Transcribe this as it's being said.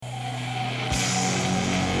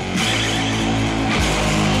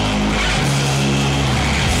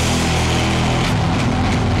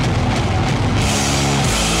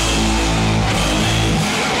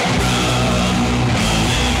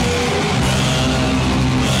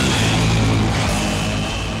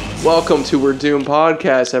Welcome to We're Doomed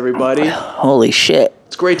Podcast, everybody. Holy shit.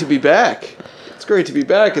 It's great to be back.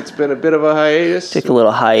 It's been a bit of a hiatus. Took a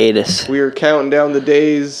little hiatus. We were counting down the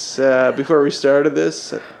days before we started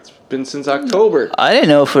this. It's been since October. I didn't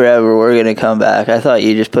know forever we're going to come back. I thought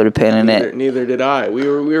you just put a pin in it. Neither did I. We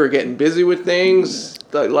were getting busy with things.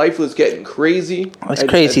 Life was getting crazy. It's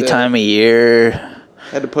crazy time of year.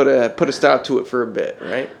 Had to put a stop to it for a bit,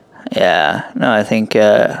 right? Yeah. No, I think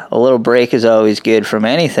a little break is always good from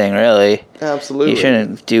anything, really. Absolutely. You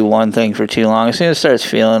shouldn't do one thing for too long. As soon as it starts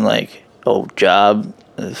feeling like, job,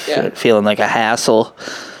 feeling like a hassle,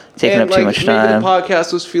 taking up too much time. Maybe the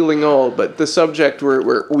podcast was feeling old, but the subject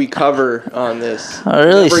we cover on this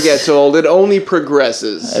really never gets old. It only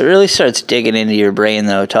progresses. It really starts digging into your brain,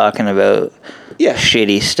 though, talking about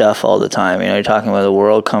shitty stuff all the time. You know, you're talking about the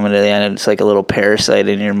world coming to the end, and it's like a little parasite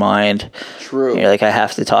in your mind. True. You're like, I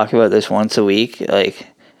have to talk about this once a week. Like,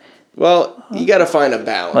 well, you got to find a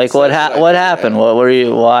balance. Like, what happened? What were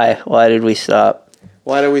you? Why did we stop?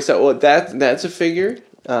 Why did we stop? Well, that's a figure.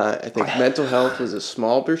 I think mental health was a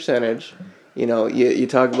small percentage. You know, you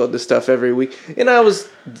talk about this stuff every week, and I was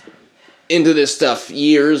into this stuff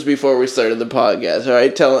years before we started the podcast. All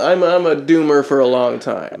right, I'm a doomer for a long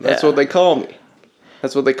time. That's what they call me.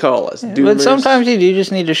 That's what they call us, doomers. But sometimes you do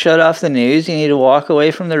just need to shut off the news. You need to walk away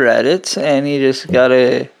from the Reddits, and you just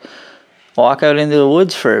gotta walk out into the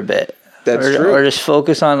woods for a bit. That's true. Or just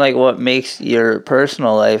focus on like what makes your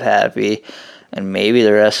personal life happy, and maybe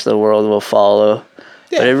the rest of the world will follow.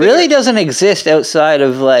 Yeah, but it really doesn't exist outside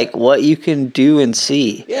of like what you can do and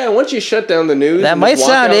see. Yeah, once you shut down the news, that might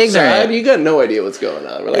sound ignorant. You got no idea what's going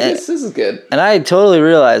on. We're like, this is good. And I totally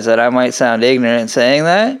realize that I might sound ignorant saying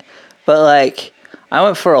that, but like, I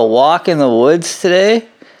went for a walk in the woods today.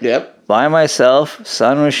 Yep. By myself.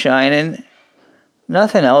 Sun was shining.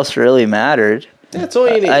 Nothing else really mattered. That's all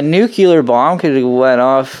you need. A nuclear bomb could have went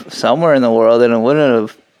off somewhere in the world and it wouldn't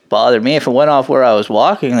have bothered me. If it went off where I was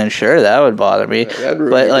walking, then sure, that would bother me. That'd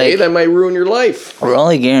ruin your day. That might ruin your life. We're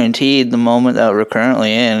only guaranteed the moment that we're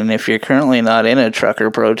currently in. And if you're currently not in a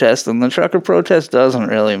trucker protest, then the trucker protest doesn't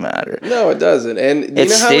really matter. No, it doesn't. And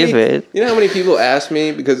it's stupid. You know how many people ask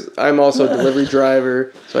me, because I'm also a delivery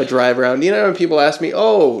driver, so I drive around. You know how many people ask me,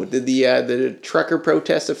 did the trucker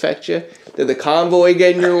protest affect you? Did the convoy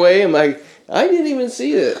get in your way? I'm like, I didn't even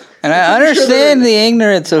see it. And I understand the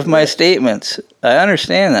ignorance of my statements. I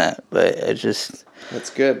understand that, but it just... That's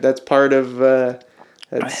good. That's part of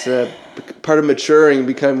maturing,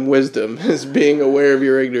 become wisdom, is being aware of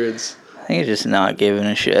your ignorance. I think it's just not giving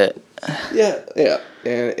a shit. Yeah,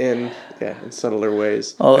 and in subtler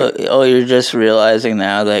ways. You're just realizing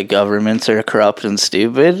now that governments are corrupt and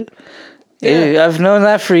stupid? Yeah. I've known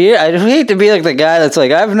that for years. I hate to be like the guy that's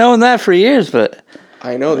like, I've known that for years, but...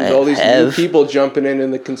 I know, there's all these new people jumping in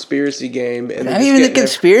the conspiracy game. And not even the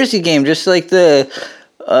conspiracy game, just like the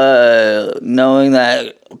knowing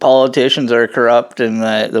that politicians are corrupt and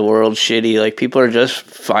that the world's shitty. Like, people are just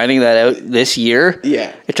finding that out this year.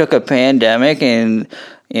 Yeah. It took a pandemic and,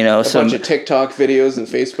 you know, a bunch of TikTok videos and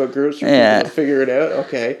Facebook groups for people to figure it out.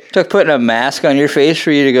 Okay. It took putting a mask on your face for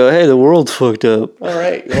you to go, hey, the world's fucked up. All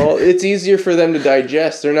right. Well, it's easier for them to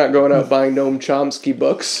digest. They're not going out buying Noam Chomsky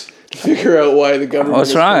books. Figure out why the government.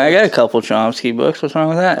 What's wrong? I got a couple Chomsky books. What's wrong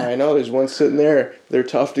with that? I know. There's one sitting there. They're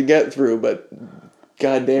tough to get through, but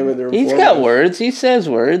God damn it, they're. He's got words. He says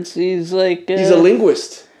words. He's like. He's a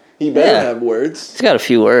linguist. He better have words. He's got a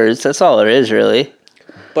few words. That's all there is, really.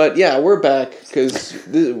 But yeah, we're back because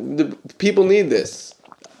the people need this.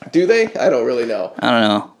 Do they? I don't really know. I don't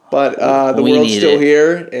know. But the world's still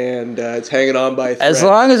here, and it's hanging on by a thread. As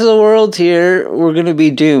long as the world's here, we're going to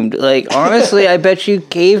be doomed. Like, honestly, I bet you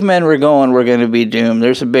cavemen were going, we're going to be doomed.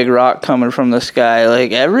 There's a big rock coming from the sky.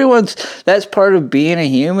 Like, that's part of being a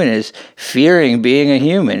human, is fearing being a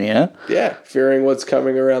human, you know? Yeah, fearing what's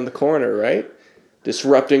coming around the corner, right?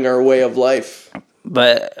 Disrupting our way of life.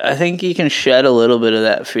 But I think you can shed a little bit of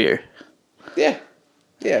that fear. Yeah.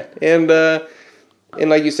 And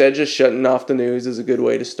like you said, just shutting off the news is a good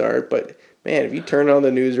way to start. But, man, if you turn on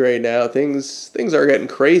the news right now, things are getting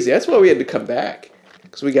crazy. That's why we had to come back.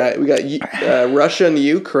 Because we got Russia and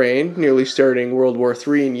Ukraine nearly starting World War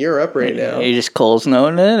III in Europe right now. Are you just Cole's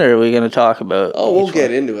knowing it, or are we going to talk about we'll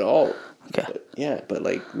get into it all. Okay. But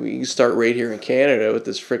like, we start right here in Canada with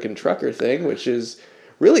this frickin' trucker thing, which is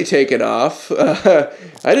really taken off. I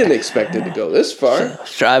didn't expect it to go this far.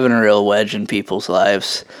 It's driving a real wedge in people's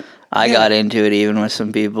lives. I got into it even with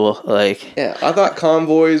some people. Like, yeah, I thought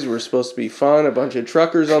convoys were supposed to be fun. A bunch of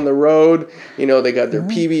truckers on the road. You know, they got their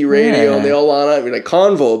PB radio and they all line up. You're like,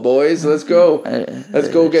 convoy boys, let's go. Let's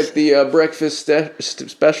go get the breakfast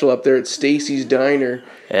special up there at Stacy's Diner.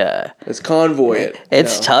 Yeah. Let's convoy it.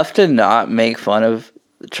 It's tough to not make fun of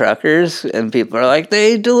truckers, and people are like,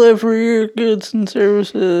 they deliver your goods and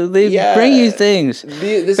services, they bring you things.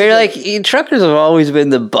 They're like, truckers have always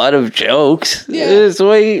been the butt of jokes. It's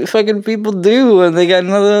what fucking people do when they got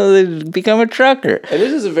they become a trucker. And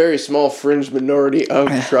this is a very small fringe minority of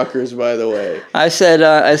truckers, by the way. I said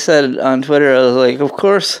on Twitter, I was like, of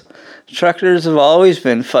course truckers have always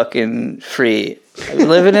been fucking free.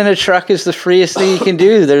 Living in a truck is the freest thing you can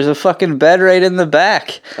do. There's a fucking bed right in the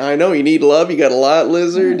back. I know. You need love. You got a lot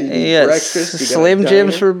lizard. You need breakfast. You Slim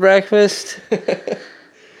Jims for breakfast.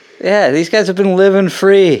 Yeah, these guys have been living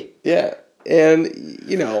free. Yeah, and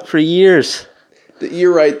you know, for years.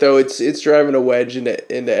 You're right, though. It's driving a wedge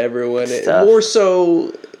into everyone. More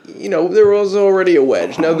so, you know, there was already a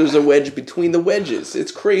wedge. Now there's a wedge between the wedges.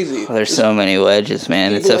 It's crazy. There's so many wedges,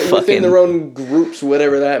 man. It's a fucking... within their own groups,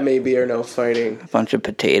 whatever that may be, are now fighting. A bunch of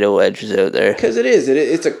potato wedges out there. Because it is.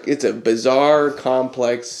 It's a bizarre,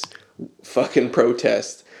 complex fucking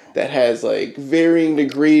protest that has, like, varying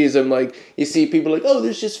degrees. I'm like, you see people like, oh,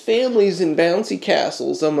 there's just families in bouncy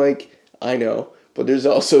castles. I'm like, I know. But there's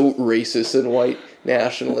also racists and white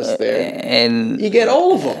nationalists there, and you get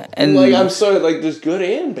all of them. And like, I'm sorry, like, there's good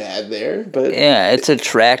and bad there, but yeah, it's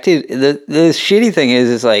attractive. The shitty thing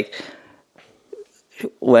is like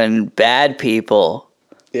when bad people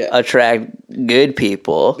attract good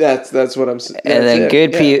people. That's what I'm saying. And then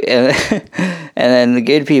good people, and then the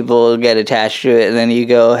good people get attached to it, and then you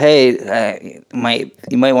go, hey,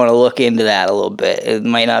 you might want to look into that a little bit. It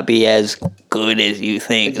might not be as good as you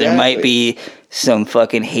think. Exactly. There might be some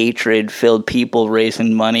fucking hatred-filled people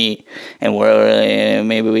raising money, and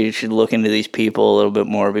maybe we should look into these people a little bit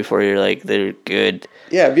more before you're like, they're good.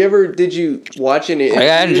 Yeah, did you watch any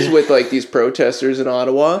interviews with, like, these protesters in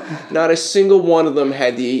Ottawa? Not a single one of them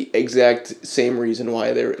had the exact same reason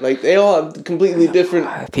why they're, like, they all have completely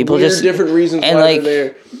different, different reasons why they're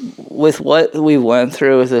there. With what we went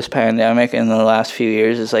through with this pandemic in the last few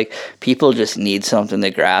years, it's like, people just need something to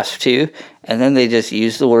grasp to, and then they just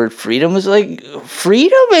use the word freedom. It's like,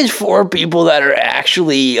 freedom is for people that are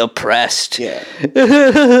actually oppressed. Yeah.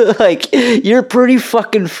 Like, you're pretty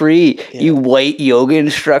fucking free, you white yoga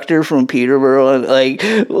instructor from Peterborough. Like,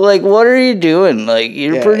 what are you doing? Like,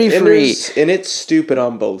 you're pretty free. And it's stupid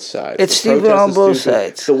on both sides. It's stupid on both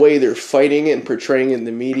sides. The way they're fighting it and portraying it in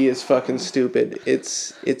the media is fucking stupid.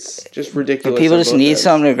 It's just ridiculous. But people just need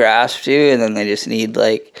something to grasp to, and then they just need,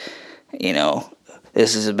 like, you know,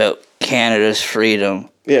 this is about Canada's freedom.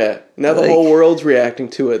 Yeah. Now the whole world's reacting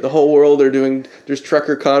to it. The whole world there's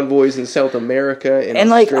trucker convoys in South America and Australia.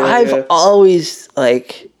 Like, I've always,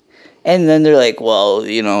 like, and then they're like, well,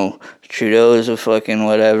 you know, Trudeau's a fucking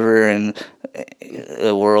whatever, and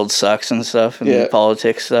the world sucks and stuff, and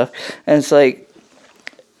politics stuff. And it's like,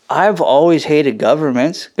 I've always hated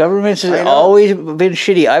governments. Governments have always been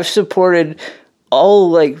shitty. I've supported all,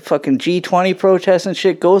 like, fucking G20 protests and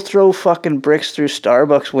shit. Go throw fucking bricks through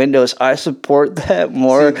Starbucks windows. I support that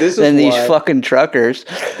more than these fucking truckers.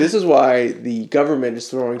 This is why the government is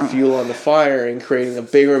throwing fuel on the fire and creating a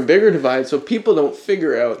bigger and bigger divide, so people don't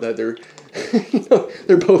figure out that they're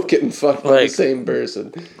they're both getting fucked by the same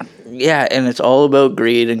person. Yeah, and it's all about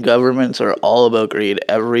greed, and governments are all about greed.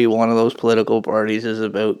 Every one of those political parties is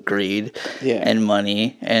about greed and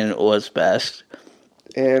money and what's best.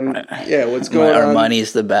 And what's going on? Our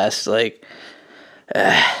money's the best. Like,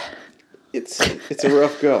 it's a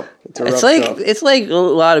rough go. It's like a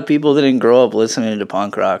lot of people didn't grow up listening to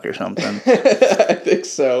punk rock or something. I think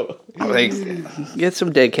so. Like, get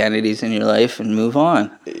some dead Kennedys in your life and move on.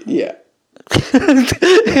 Yeah.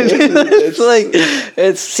 It's like,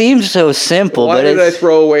 it seems so simple. Why did I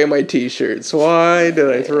throw away my T-shirts? Why did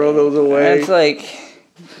I throw those away? It's like,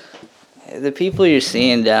 the people you're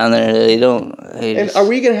seeing down there, and are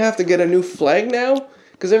we gonna have to get a new flag now?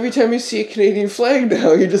 Because every time you see a Canadian flag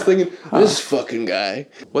now, you're just thinking, this fucking guy.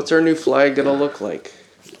 What's our new flag gonna look like?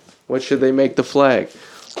 What should they make the flag?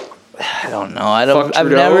 I don't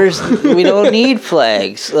know. We don't need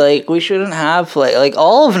flags. Like, we shouldn't have flags. Like,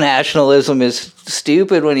 all of nationalism is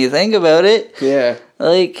stupid when you think about it. Yeah.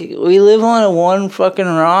 Like, we live on one fucking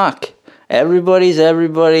rock. Everybody's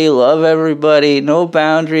everybody, love everybody, no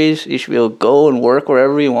boundaries. You should be able to go and work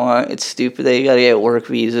wherever you want. It's stupid that you gotta get work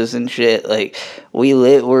visas and shit. Like,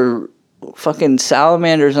 we're fucking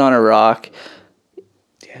salamanders on a rock.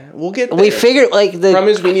 Yeah. We'll get there. We figured like the problem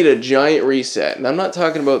is we need a giant reset, and I'm not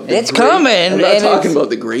talking about the it's coming. I'm not talking about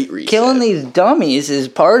the great reset. Killing these dummies is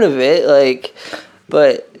part of it, like,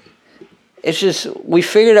 but it's just we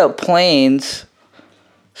figured out planes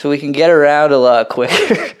so we can get around a lot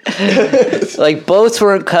quicker. Like boats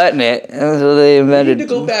weren't cutting it, and so they invented. We need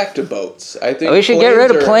to go back to boats. I think we should get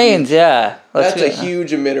rid of planes. Yeah, that's a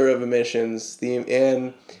huge emitter of emissions.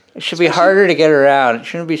 And it should be harder to get around. It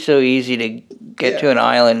shouldn't be so easy to get to an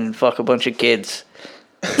island and fuck a bunch of kids.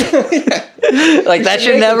 Like that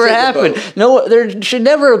should never happen. No, there should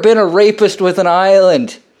never have been a rapist with an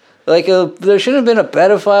island. Like there shouldn't have been a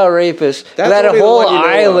pedophile rapist that a whole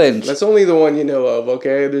island. That's only the one you know of.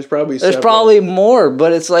 Okay, there's probably more,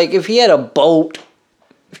 but it's like if he had a boat.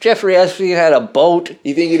 If Jeffrey Epstein had a boat...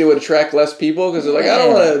 You think it would attract less people? Because they're like, I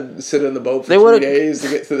don't want to sit on the boat for 3 days to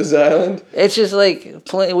get to this island. It's just like,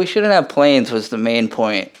 we shouldn't have planes was the main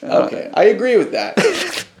point. Okay, I agree with that.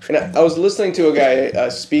 And I was listening to a guy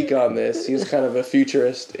speak on this. He was kind of a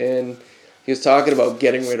futurist, and he was talking about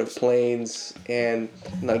getting rid of planes and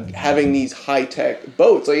like having these high-tech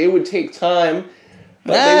boats. Like, it would take time...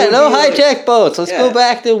 no high-tech boats. Let's go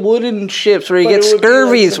back to wooden ships where you get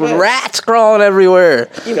scurvies with rats crawling everywhere.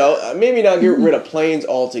 You know, maybe not get rid of planes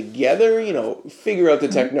altogether. You know, figure out the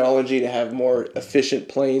technology to have more efficient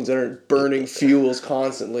planes that aren't burning fuels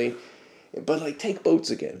constantly. But, like, take boats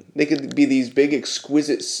again. They could be these big,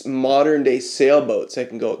 exquisite, modern-day sailboats that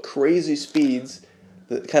can go at crazy speeds.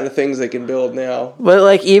 The kind of things they can build now. But,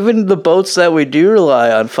 like, even the boats that we do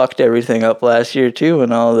rely on fucked everything up last year, too,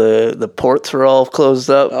 when all the ports were all closed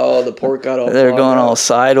up. Oh, the port got all they're going all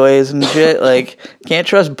sideways and shit. Like, can't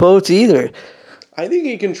trust boats either. I think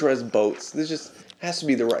you can trust boats. This just has to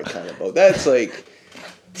be the right kind of boat. That's like...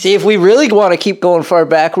 See, if we really want to keep going far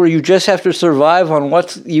back where you just have to survive on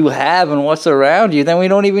what you have and what's around you, then we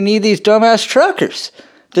don't even need these dumbass truckers.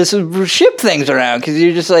 Just ship things around because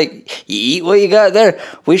you're just like, you eat what you got there.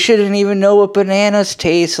 We shouldn't even know what bananas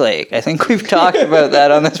taste like. I think we've talked about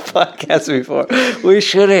that on this podcast before. We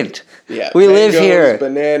shouldn't. Yeah, we live here.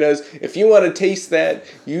 Bananas. If you want to taste that,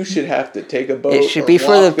 you should have to take a boat. It should be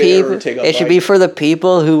for the people. It should be for the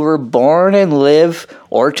people who were born and live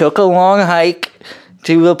or took a long hike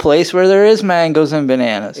to a place where there is mangoes and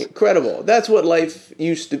bananas. Incredible. That's what life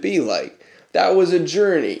used to be like. That was a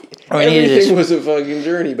journey. Everything was a fucking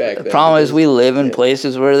journey back then. The problem is we live in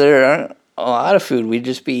places where there aren't a lot of food. We'd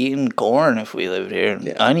just be eating corn if we lived here,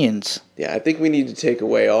 and onions. Yeah, I think we need to take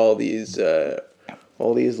away all these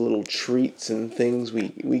little treats and things we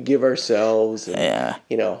give ourselves. And,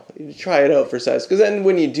 you know, try it out for size. Because then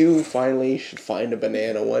when you do finally should find a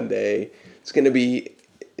banana one day, it's gonna be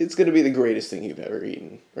the greatest thing you've ever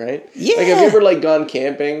eaten, right? Yeah. Like, have you ever like gone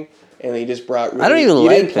camping? And they just brought really... You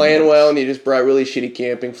didn't plan well, and you just brought really shitty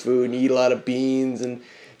camping food, and you eat a lot of beans, and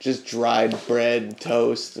just dried bread, and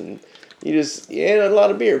toast, and you ate a lot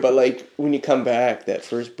of beer. But, like, when you come back, that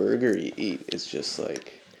first burger you eat is just,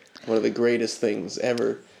 like, one of the greatest things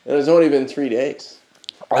ever. And it's only been 3 days.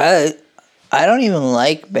 I don't even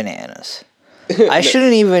like bananas. I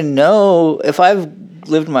shouldn't even know... If I've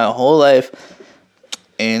lived my whole life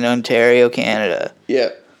in Ontario, Canada... Yeah.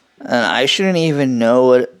 And I shouldn't even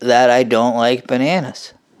know that I don't like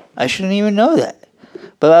bananas. I shouldn't even know that.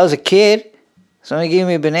 But when I was a kid, somebody gave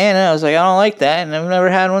me a banana. I was like, I don't like that, and I've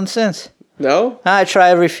never had one since. No? I try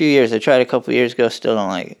every few years. I tried a couple years ago, still don't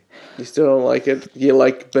like it. You still don't like it? You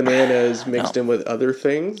like bananas mixed in with other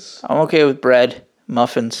things? I'm okay with bread,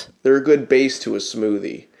 muffins. They're a good base to a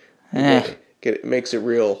smoothie. It makes it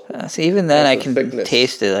real. See, even then I can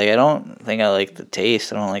taste it. Like, I don't think I like the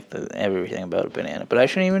taste. I don't like everything about a banana. But I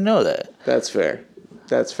shouldn't even know that. That's fair.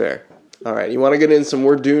 That's fair. All right, you want to get in some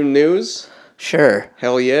We're Doomed news? Sure.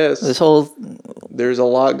 Hell yes. There's a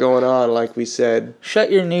lot going on, like we said.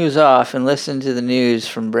 Shut your news off and listen to the news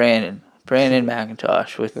from Brandon. Brandon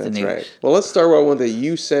McIntosh with the news. That's right. Well, let's start with one that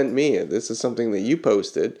you sent me. This is something that you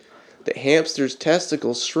posted. That hamsters'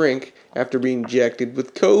 testicles shrink after being injected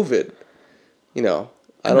with COVID. You know,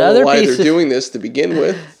 I don't know why they're doing this to begin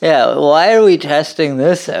with. Yeah, why are we testing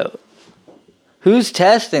this out? Who's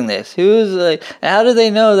testing this? How do they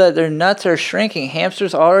know that their nuts are shrinking?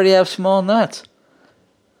 Hamsters already have small nuts.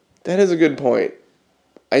 That is a good point.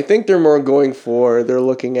 I think they're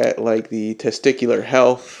looking at like the testicular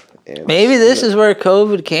health. And maybe this is where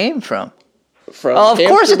COVID came from. Of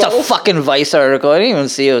course it's a fucking Vice article. I didn't even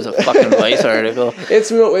see it was a fucking Vice article. There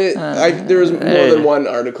was more than one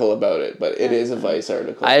article about it, but it is a Vice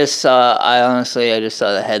article. I just saw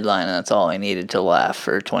the headline, and that's all I needed to laugh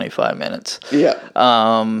for 25 minutes. Yeah.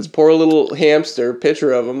 This poor little hamster,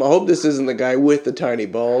 picture of him. I hope this isn't the guy with the tiny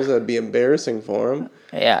balls. That'd be embarrassing for him.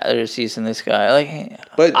 Yeah, they're just using this guy. Like,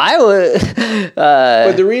 But I would.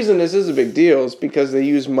 but the reason this is a big deal is because they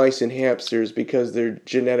use mice and hamsters because their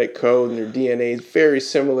genetic code and their DNA is very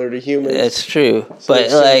similar to humans. It's true, So but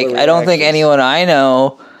there's similar like, I don't think reactions. anyone I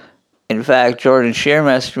know. In fact, Jordan Shear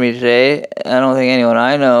messaged me today. I don't think anyone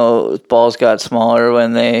I know balls got smaller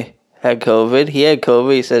when they had COVID. He had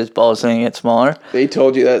COVID. He said his balls didn't get smaller. They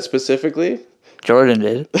told you that specifically? Jordan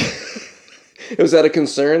did. Was that a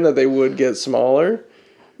concern that they would get smaller?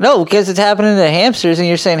 No, because it's happening to hamsters, and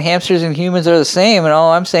you're saying hamsters and humans are the same, and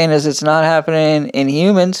all I'm saying is it's not happening in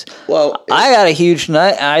humans. Well, I got a huge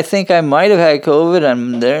nut. I think I might have had COVID.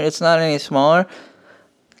 I'm there. It's not any smaller.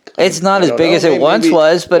 It's not I as don't big know. as it once Maybe-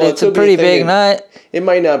 was, but well, it's it a could be pretty a thing big in- nut. it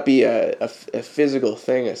might not be a physical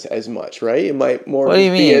thing as much, right? It might more What do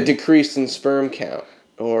you be a mean? decrease in sperm count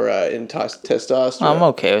or in testosterone. I'm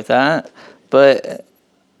okay with that. But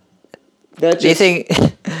That do you just think?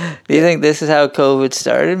 Do you think this is how COVID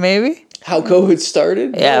started? Maybe. how COVID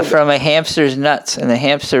started? Yeah, No, from a hamster's nuts, and the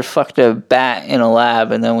hamster fucked a bat in a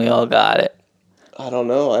lab, and then we all got it. I don't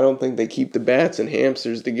know. I don't think they keep the bats and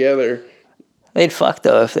hamsters together. They'd fuck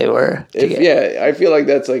though if they were. Yeah, I feel like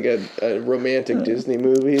that's like a romantic Disney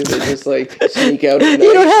movie. They just like sneak out at night.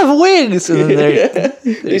 You don't have wings. And then they're-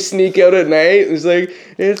 Yeah. They sneak out at night. And it's like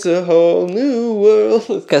it's a whole new world.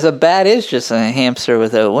 Because a bat is just a hamster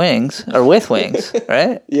without wings, or with wings,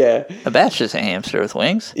 right? Yeah, A bat's just a hamster with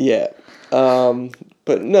wings. yeah.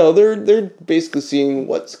 But no, they're basically seeing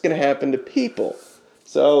what's gonna happen to people.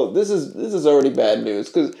 So this is already bad news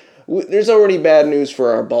because there's already bad news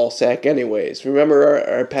for our ball sack anyways. Remember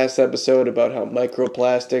our past episode about how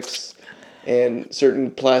microplastics and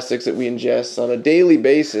certain plastics that we ingest on a daily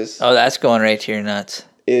basis Oh, that's going right to your nuts.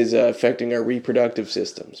 is affecting our reproductive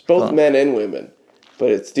systems, both men and women. But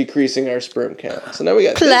it's decreasing our sperm count. So now we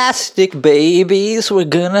got this. Plastic babies, we're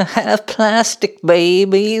gonna have plastic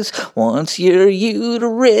babies once your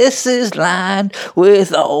uterus is lined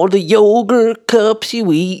with all the yogurt cups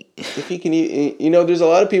you eat. If you can, there's a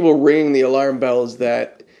lot of people ringing the alarm bells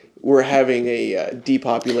that we're having a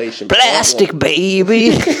depopulation. Plastic problem.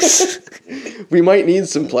 babies. We might need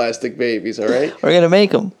some plastic babies, all right? We're gonna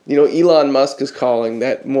make them. Elon Musk is calling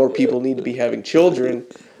that more people need to be having children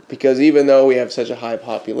because even though we have such a high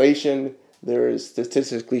population, there is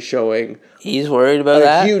statistically showing He's worried about a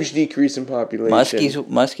that. huge decrease in population.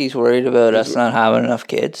 Muskie's worried about us not having enough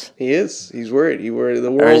kids. He is. He's worried. He's worried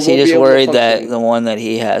the world. Or is he won't be just able to worried that function. the one that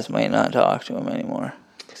he has might not talk to him anymore?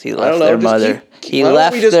 Because he I left don't know, their just mother. He why don't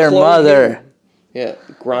left we just their clone mother. him? Yeah,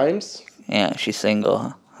 Grimes. Yeah, she's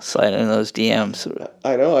single. Slide in those DMs.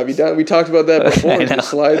 I know. Have you done? We talked about that before. I Did you know.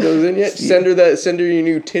 slide those in yet? Send her your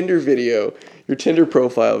new Tinder video, your Tinder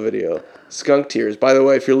profile video. Skunk tears. By the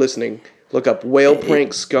way, if you're listening, look up whale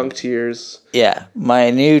prank skunk tears. Yeah, my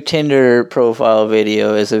new Tinder profile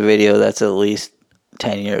video is a video that's at least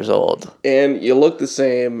 10 years old. And you look the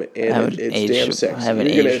same, haven't and it's aged- damn I sexy. haven't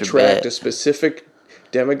You're gonna aged a attract bit. a specific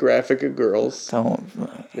demographic of girls. Don't.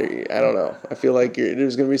 I don't know. I feel like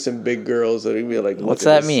there's gonna be some big girls that are gonna be like, What's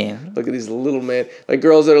look at that this- mean? Look at these little men, like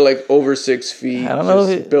girls that are like over 6 feet. I don't know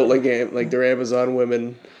just if built like they're Amazon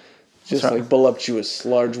women, just wrong? like voluptuous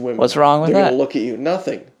large women. What's wrong with They're that? gonna look at you.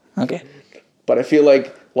 Nothing. Okay. But I feel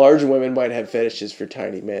like large women might have fetishes for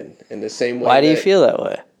tiny men in the same way. Why do you that- feel that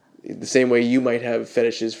way? the same way you might have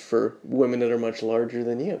fetishes for women that are much larger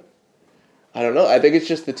than you? I don't know. I think it's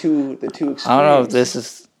just the two extremes. I don't know if this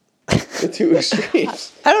is. the two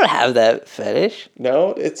extremes. I don't have that fetish.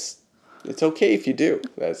 No, it's okay if you do.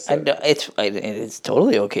 That's It's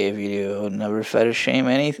totally okay if you do. I would never fetish shame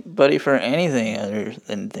anybody for anything other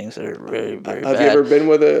than things that are very, very Have bad. you ever been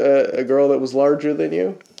with a girl that was larger than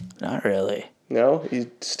you? Not really. No,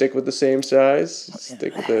 you stick with the same size.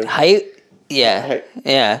 Stick with the Height? Yeah. height.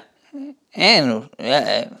 Yeah. And,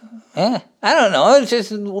 yeah. I don't know. It's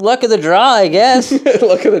just luck of the draw, I guess.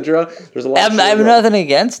 Look at the draw. There's a lot. I have nothing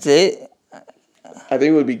against it. I think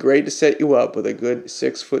it would be great to set you up with a good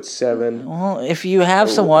 6'7". Well, if you have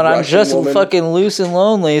A someone, I'm Russian just woman. fucking loose and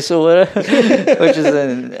lonely. So what? Which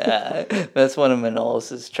is that's one of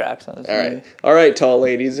Manolis's tracks on his movie. All right, tall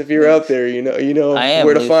ladies. If you're out there, you know I am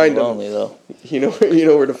where to loose find and him. lonely though. You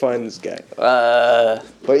know where to find this guy.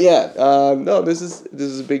 But yeah, no, this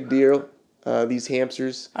is a big deal. These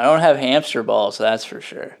hamsters. I don't have hamster balls, that's for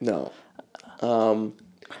sure. No.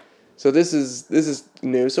 So this is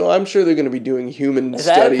new. So I'm sure they're going to be doing human Is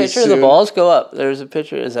that a studies picture soon. of the balls? Go up. There's a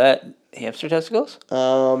picture. Is that hamster testicles?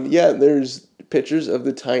 Yeah, there's pictures of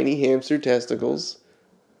the tiny hamster testicles.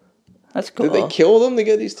 That's cool. Did they kill them to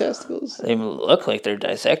get these testicles? They look like they're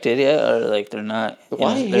dissected, yeah, or like they're not.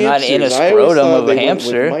 Why they're not in a hamsters? I always scrotum thought of they a went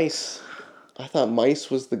with hamster. mice. I thought mice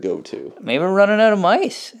was the go-to. Maybe we're running out of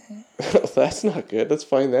mice. That's not good. Let's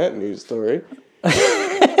find that news story.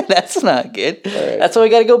 That's not good. Right. That's why we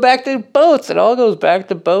got to go back to boats. It all goes back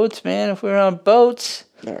to boats, man. If we were on boats.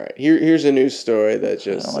 All right. Here's a news story that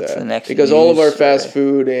just What's the next because all of our news fast story?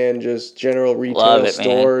 food and just general retail Love it,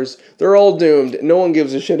 stores, they're all doomed. No one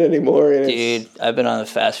gives a shit anymore. And Dude, I've been on the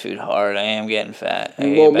fast food hard. I am getting fat. I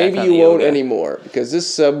gotta well, get back maybe on you the won't yoga. anymore because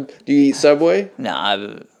this do you eat Subway?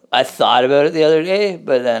 Nah, I thought about it the other day,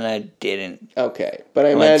 but then I didn't. Okay, but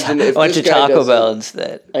I I went imagine to, if I went this to guy Taco does Bell it,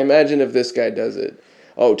 instead. I imagine if this guy does it.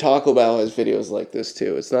 Oh, Taco Bell has videos like this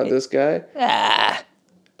too. It's not this guy.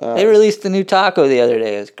 They released the new taco the other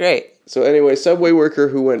day. It was great. So anyway, Subway worker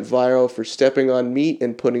who went viral for stepping on meat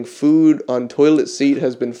and putting food on toilet seat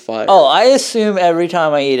has been fired. Oh, I assume every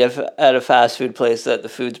time I eat at a fast food place that the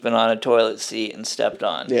food's been on a toilet seat and stepped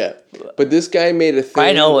on. Yeah, but this guy made a thing.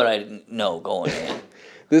 I know what I know going in.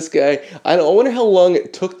 This guy, I wonder how long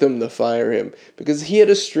it took them to fire him because he had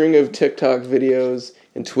a string of TikTok videos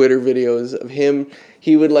and Twitter videos of him.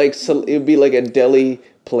 He would it would be like a deli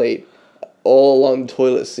plate all on the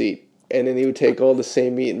toilet seat, and then he would take all the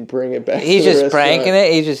same meat and bring it back. He's to the just restaurant. pranking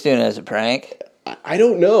it. He's just doing it as a prank. I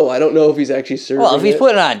don't know. I don't know if he's actually serving. Well, if he's it.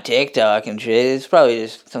 putting it on TikTok and shit, it's probably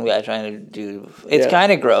just some guy trying to do. It's Yeah.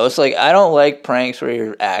 kind of gross. Like, I don't like pranks where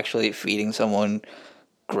you're actually feeding someone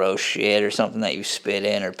gross shit or something that you spit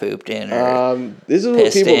in or pooped in or This is what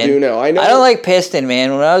pissed people in. do now. I know. I don't like pissed in,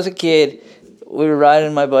 man. When I was a kid, we were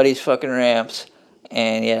riding my buddy's fucking ramps,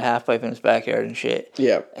 and he had a half pipe in his backyard and shit.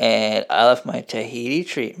 Yeah. And I left my Tahiti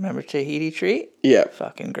treat. Remember Tahiti treat? Yeah.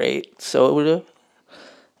 Fucking great soda.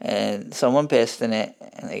 And someone pissed in it,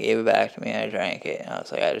 and they gave it back to me, and I drank it. And I was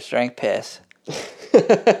like, I just drank piss.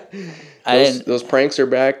 Those pranks are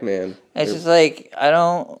back, man. It's just like,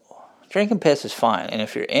 drinking piss is fine. And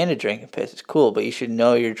if you're into drinking piss, it's cool, but you should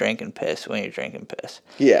know you're drinking piss when you're drinking piss.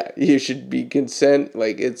 Yeah, you should be consent.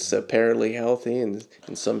 Like, it's apparently healthy, and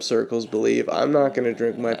in some circles believe I'm not going to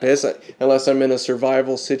drink my piss unless I'm in a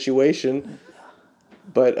survival situation.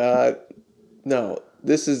 But no,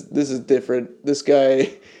 this is different. This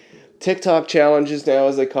guy, TikTok challenges now,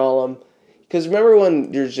 as they call them. Because remember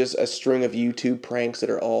when there's just a string of YouTube pranks that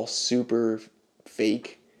are all super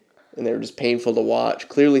fake? And they were just painful to watch,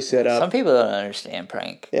 clearly set up. Some people don't understand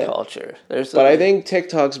prank culture. But I think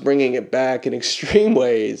TikTok's bringing it back in extreme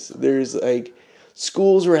ways. There's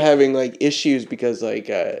schools were having issues because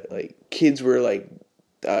kids were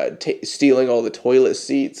stealing all the toilet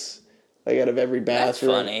seats out of every That's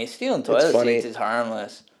bathroom. funny. Stealing toilet seats is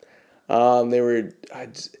harmless. They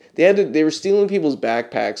were stealing people's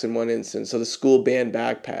backpacks in one instance, so the school banned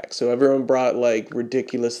backpacks. So everyone brought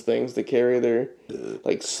ridiculous things to carry their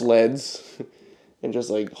sleds and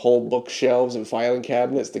just whole bookshelves and filing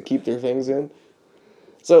cabinets to keep their things in.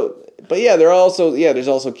 So, but yeah, there's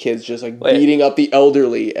also kids just beating up the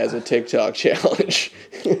elderly as a TikTok challenge.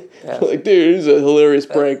 Yeah. Dude, it's a hilarious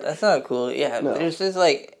prank. That's not cool. Yeah, No. there's just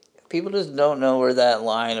people just don't know where that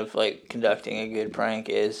line of conducting a good prank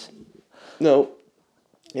is. No.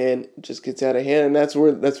 And it just gets out of hand, and that's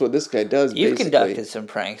what this guy does. You've basically. conducted some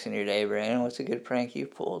pranks in your day, Brandon. What's a good prank you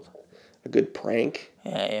pulled? A good prank.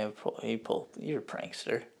 Yeah, you're a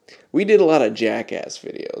prankster. We did a lot of Jackass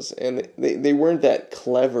videos, and they weren't that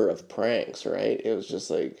clever of pranks, right? It was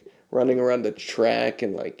just running around the track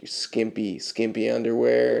in skimpy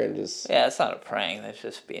underwear and just. Yeah, it's not a prank. That's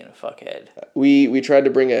just being a fuckhead. We tried to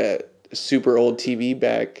bring a super old TV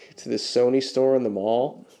back to the Sony store in the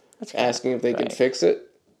mall, asking if they could fix it.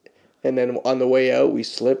 And then on the way out, we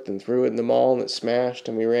slipped and threw it in the mall, and it smashed,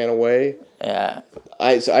 and we ran away. Yeah.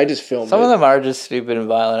 I just filmed Some it. of them are just stupid and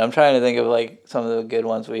violent. I'm trying to think of some of the good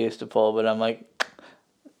ones we used to pull, but I'm like,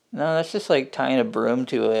 no, that's just tying a broom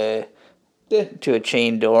to a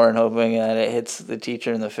chain door and hoping that it hits the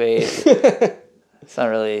teacher in the face. It's not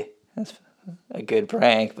really that's a good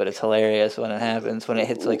prank, but it's hilarious when it happens, when it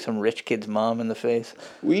hits some rich kid's mom in the face.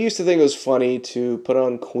 We used to think it was funny to put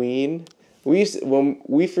on Queen. When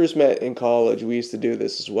we first met in college, we used to do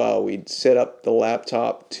this as well. We'd set up the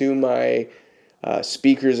laptop to my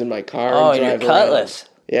speakers in my car. Oh, and and your drive around. Cutlass.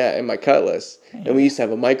 Yeah, in my Cutlass. And we used to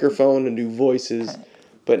have a microphone and do voices.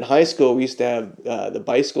 But in high school, we used to have the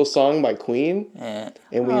Bicycle Song by Queen. Yeah.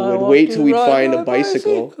 And we would wait till we'd find a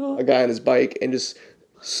bicycle, a guy on his bike, and just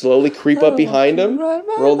slowly creep up behind him,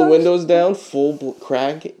 roll the windows down,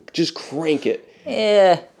 just crank it.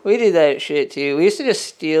 Yeah, we did that shit too. We used to just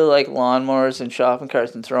steal lawnmowers and shopping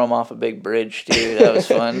carts and throw them off a big bridge too. That was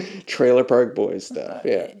fun. Trailer Park Boys stuff,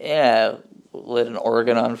 yeah. Yeah, lit an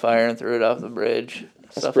organ on fire and threw it off the bridge.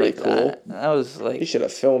 Stuff pretty like cool. That was like You should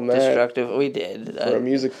have filmed that destructive. We did. for a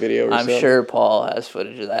music video or I'm something. sure Paul has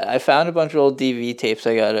footage of that. I found a bunch of old DV tapes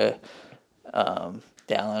I gotta download.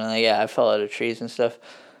 And I fell out of trees and stuff.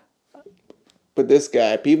 But this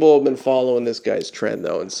guy, people have been following this guy's trend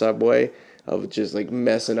though in Subway of just like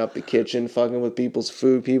messing up the kitchen, fucking with people's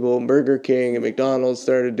food. Burger King and McDonald's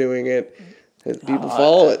started doing it. People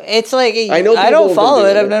follow it. It's like I know I people don't have follow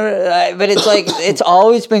been it. doing But it's like it's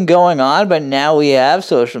always been going on. But now we have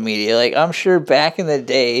social media. Like I'm sure back in the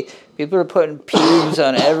day, people are putting pubes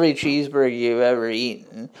on every cheeseburger you've ever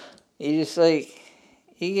eaten. You just like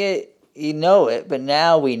you know it, but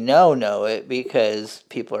now we know it because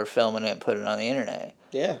people are filming it and putting it on the internet.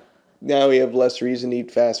 Yeah. Now we have less reason to eat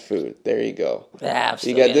fast food. There you go.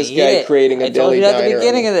 Absolutely. You got this guy creating a deli diner. I told you at the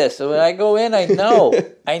beginning of this. So when I go in, I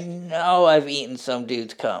know I've eaten some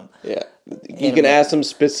dude's cum. Yeah. You can ask them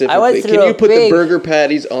specifically. I went through Can you put the burger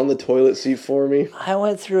patties on the toilet seat for me? I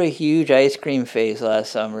went through a huge ice cream phase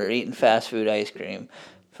last summer, eating fast food ice cream.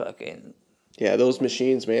 Fucking. Yeah, those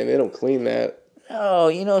machines, man, they don't clean that. No,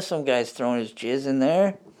 you know some guy's throwing his jizz in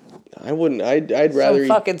there. I wouldn't. I'd rather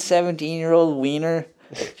some fucking 17-year-old wiener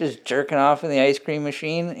just jerking off in the ice cream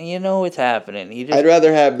machine. You know what's happening. I'd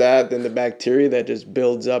rather have that than the bacteria that just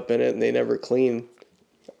builds up in it and they never clean.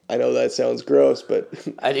 I know that sounds gross, but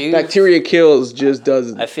I do. Bacteria kills, just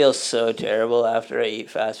doesn't. I feel so terrible after I eat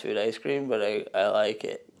fast food ice cream, but I like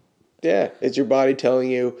it. Yeah, it's your body telling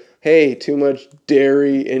you, hey, too much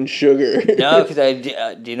dairy and sugar. No, because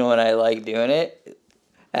do you know when I like doing it?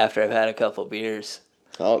 After I've had a couple beers.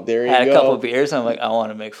 Oh, there you go. Had a couple beers, I'm like, I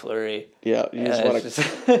want a McFlurry. Yeah, you just want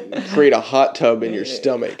to create a hot tub in your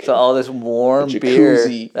stomach. So all this warm beer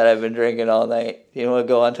that I've been drinking all night. You know what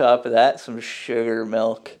go on top of that? Some sugar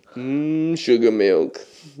milk. Sugar milk.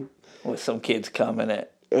 With some kids cum in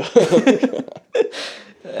it.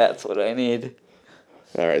 That's what I need.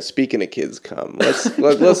 All right, speaking of kids cum, let's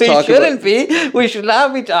talk about... We should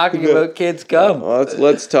not be talking about kids cum.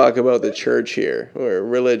 Let's talk about the church here. We're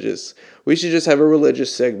religious. We should just have a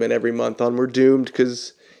religious segment every month on We're Doomed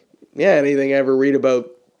because, anything I ever read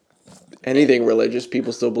about anything religious,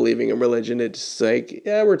 people still believing in religion, it's like,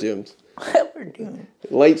 we're doomed. We're doomed.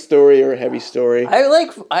 Light story or a heavy story.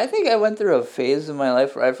 I think I went through a phase in my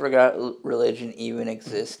life where I forgot religion even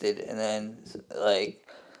existed, and then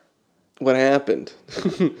what happened?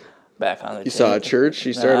 Back on the You saw a church?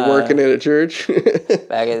 You started working in a church?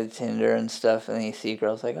 Back at the Tinder and stuff, and then you see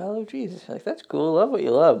girls like, I love Jesus. You're like, that's cool, love what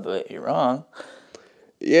you love, but you're wrong.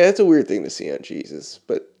 Yeah, it's a weird thing to see on Jesus,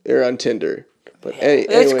 or on Tinder. But anyway.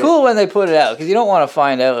 It's cool when they put it out, because you don't want to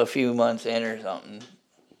find out a few months in or something.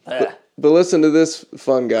 But listen to this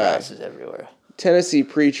fun guy. Crosses everywhere. Tennessee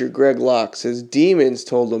preacher Greg Locke says demons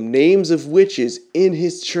told him names of witches in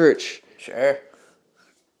his church. Sure.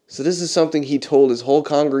 So this is something he told his whole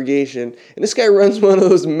congregation. And this guy runs one of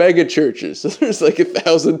those mega churches. So there's like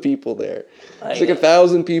 1,000 people there. It's like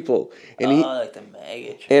 1,000 people. And like the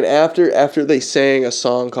mega church. And after they sang a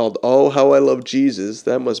song called Oh, How I Love Jesus,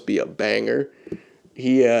 that must be a banger.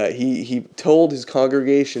 He told his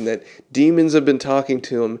congregation that demons have been talking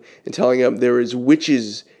to him and telling him there is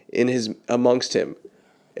witches amongst him.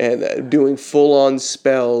 And doing full-on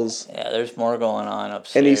spells. Yeah, there's more going on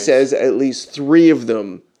upstairs. And he says at least 3 of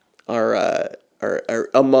them are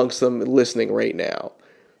amongst them listening right now.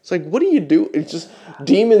 It's like, what do you do? It's just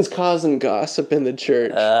demons causing gossip in the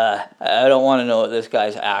church. I don't want to know what this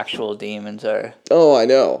guy's actual demons are. Oh, I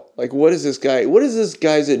know. Like, what is this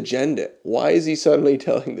guy's agenda? Why is he suddenly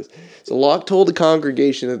telling this? So Locke told the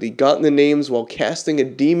congregation that he'd gotten the names while casting a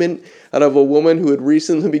demon out of a woman who had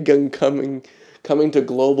recently begun coming to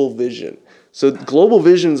Global Vision. So Global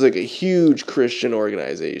Vision is like a huge Christian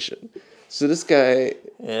organization. So this guy,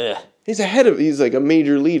 he's like a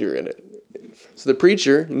major leader in it. So the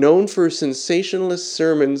preacher, known for sensationalist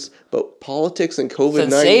sermons about politics and COVID-19.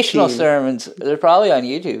 Sensational sermons. They're probably on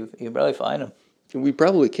YouTube. You can probably find them. We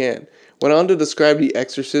probably can. Went on to describe the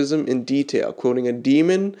exorcism in detail, quoting a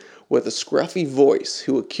demon with a scruffy voice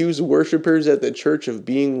who accused worshippers at the church of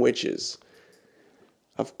being witches.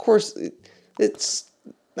 Of course, that's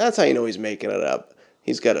how you know he's making it up.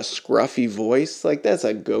 He's got a scruffy voice. Like, that's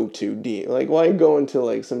a go-to demon. Like, why go into,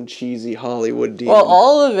 like, some cheesy Hollywood demon? Well,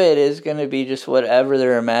 all of it is going to be just whatever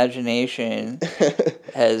their imagination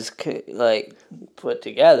has, like, put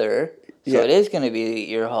together. So it is going to be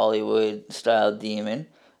your Hollywood-style demon.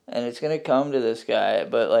 And it's going to come to this guy.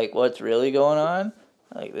 But, like, what's really going on?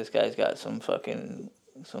 Like, this guy's got some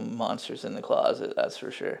monsters in the closet, that's for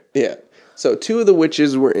sure. Yeah. So 2 of the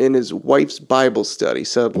witches were in his wife's Bible study,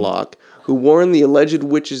 said Locke, who warned the alleged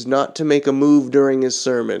witches not to make a move during his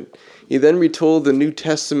sermon. He then retold the New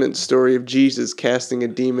Testament story of Jesus casting a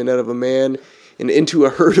demon out of a man and into a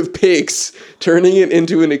herd of pigs, turning it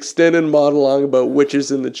into an extended monologue about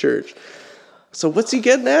witches in the church. So what's he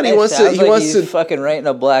getting at? He wants to. He wants to fucking writing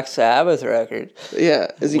a Black Sabbath record.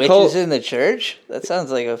 Yeah, is he Witches in the church? That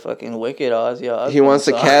sounds like a fucking wicked Ozzy Osbourne He wants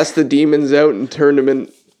song. to cast the demons out and turn them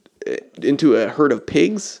into a herd of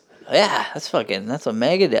pigs. Yeah, that's a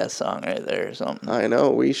Megadeth song right there or something. I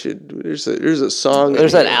know. We should. There's a song.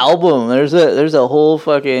 There's an album. There's a whole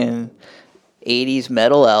fucking 80s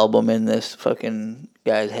metal album in this fucking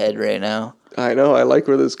guy's head right now. I know. I like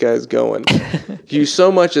where this guy's going. You so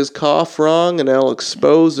much as cough wrong, and I'll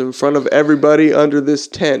expose in front of everybody under this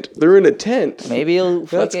tent. They're in a tent. Maybe he'll.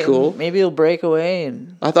 That's cool. Maybe he'll break away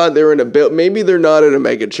and. I thought they were in a build. Maybe they're not in a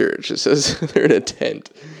mega church. It says they're in a tent.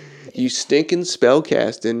 You stinking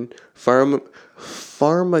spellcasting,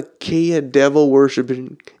 pharmakeia devil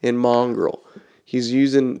worshiping and mongrel. He's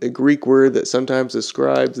using a Greek word that sometimes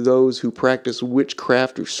describes those who practice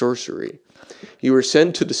witchcraft or sorcery. You were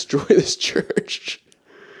sent to destroy this church.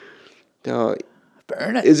 Burn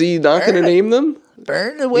it. Is he not going to name them?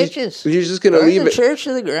 Burn the witches. You're just going to leave the it. church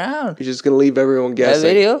to the ground. You're just going to leave everyone guessing. That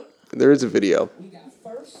video? There is a video. We got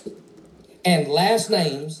first and last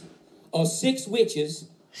names of 6 witches.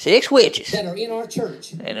 6 witches that are in our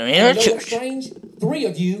church. That are in our church. church. Strange? 3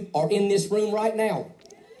 of you are in this room right now.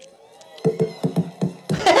 Look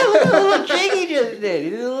at the little jig he just did. He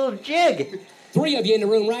did a little jig. 3 of you in the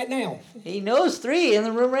room right now. He knows 3 in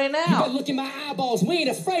the room right You now. better look in my eyeballs. We ain't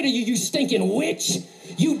afraid of you, you stinking witch.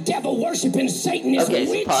 You devil worshiping Satanist Okay,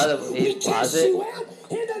 witch. we cast pause it. you out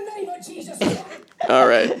in the name of Jesus. All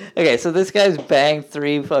right. Okay, so this guy's banged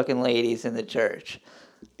 3 fucking ladies in the church.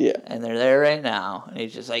 Yeah. And they're there right now. And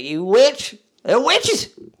he's just like, you witch. They're witches.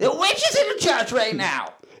 They're witches in the church right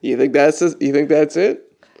now. You think that's it?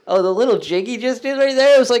 Oh, the little jig he just did right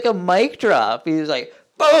there, it was like a mic drop. He was like,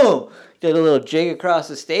 boom. Did a little jig across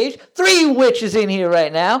the stage. 3 witches in here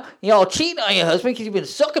right now. Y'all cheating on your husband because you've been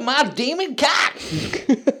sucking my demon cock.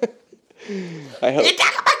 I hope. You're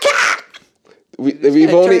sucking my cock.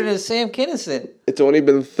 We've only. Turned into Sam Kinison. It's only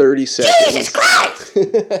been 30 seconds. Jesus Christ!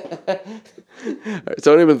 It's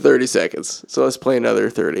only been 30 seconds, so let's play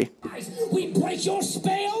another 30. We break your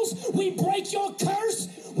spells. We break your curse.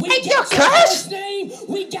 We Break got your your curse? first name.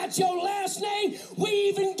 We got your last name. We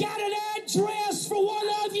even got an address for one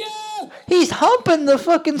of you. He's humping the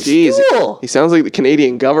fucking Jeez, stool. he sounds like the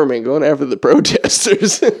Canadian government going after the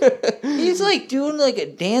protesters. He's like doing like a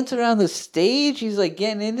dance around the stage. He's like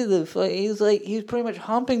getting into the. He's pretty much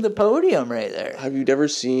humping the podium right there. Have you ever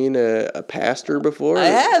seen a pastor before? I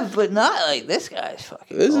have, but not like this guy's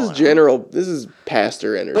fucking. This is going general. This is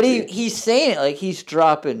pastor energy. But he's saying it like he's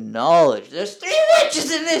dropping knowledge. There's 3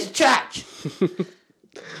 witches in this church.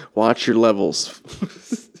 Watch your levels.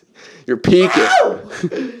 You're peaking.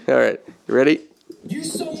 All right, you ready? You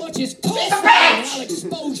so much as call for me, and I'll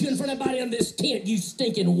expose you in front of everybody in this tent, you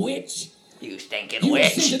stinking witch. You stinking You were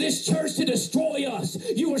sent witch. to this church to destroy us.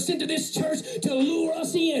 You were sent to this church to lure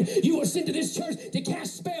us in. You were sent to this church to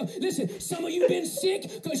cast spell. Listen, some of you been sick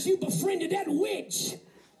because you befriended that witch.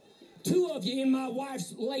 2 of you in my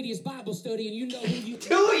wife's ladies Bible study, and you know who you.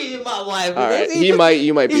 2 of you, my wife. All right, you might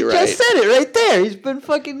be He right. just said it right there. He's been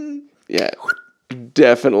fucking. Yeah,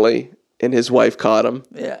 definitely. And his wife caught him.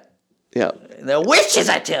 Yeah. Yeah, They're witches,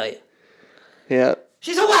 I tell you. yeah.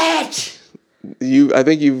 She's a witch. I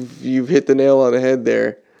think you've hit the nail on the head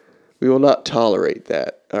there. We will not tolerate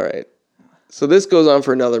that. All right. So this goes on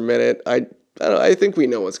for another minute. I don't know. I think we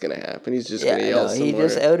know what's going to happen. He's just going to yell somewhere. He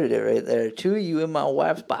just outed it right there. 2 of you in my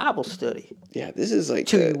wife's Bible study. Yeah, this is like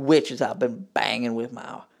 2 witches I've been banging with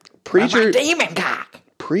my preacher. demon cock.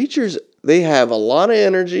 Preachers, they have a lot of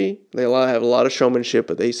energy. They have a lot of showmanship,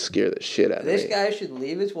 but they scare the shit out of me. This guy should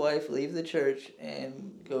leave his wife, leave the church,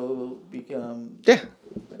 and go become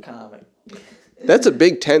a comic. That's a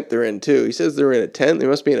big tent they're in too. He says they're in a tent. They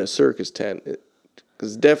must be in a circus tent.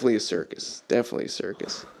 It's definitely a circus. Definitely a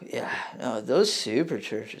circus. Yeah, no, those super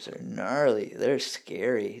churches are gnarly. They're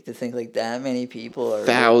scary to think like that many people are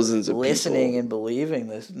Thousands of listening people. and believing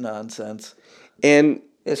this nonsense. And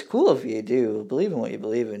It's cool if you do believe in what you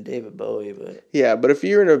believe in, David Bowie, but yeah, but if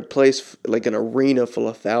you're in a place like an arena full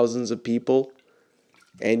of thousands of people,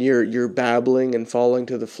 and you're babbling and falling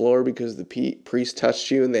to the floor because the priest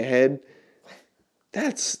touched you in the head,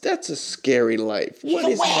 that's a scary life. What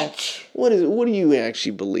do you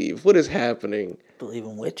actually believe? What is happening? believe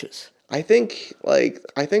in witches. I think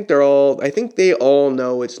they all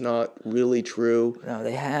know it's not really true. No,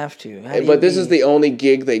 they have to. But this is the only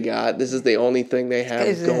gig they got. This is the only thing they have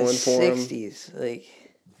Guy's going in his for them. 60s. Like,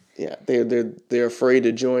 Yeah, they're afraid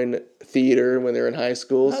to join theater when they're in high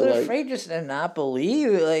school. No, So they're like, afraid just to not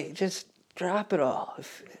believe. Like, just drop it all.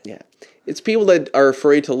 yeah, it's people that are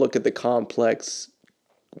afraid to look at the complex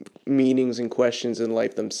meanings and questions in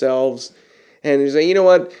life themselves. And you say, you know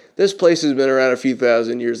what? This place has been around a few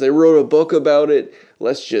thousand years. They wrote a book about it.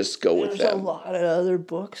 Let's just go with There's a them. lot of other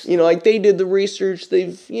books. You know, like they did the research.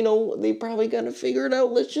 They probably got to figure it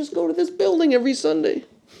out. Let's just go to this building every Sunday.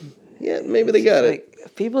 Yeah, maybe they got it.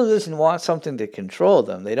 Like, people just want something to control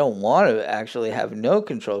them. They don't want to actually have no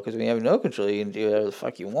control, because when you have no control, you can do whatever the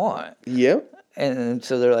fuck you want. Yeah. And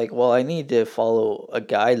so they're like, well, I need to follow a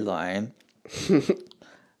guideline.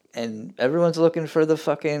 And everyone's looking for the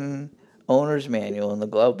fucking owner's manual in the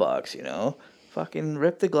glove box, you know? Fucking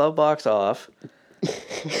rip the glove box off.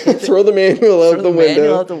 Throw the manual out Throw the manual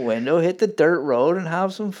window. out the window, hit the dirt road, and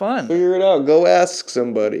have some fun. Figure it out. Go ask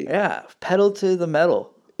somebody. Yeah, pedal to the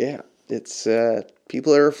metal. Yeah. It's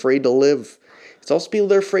people are afraid to live. It's also people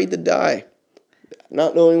that are afraid to die.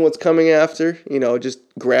 Not knowing what's coming after, you know, just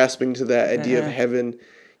grasping to that idea of heaven,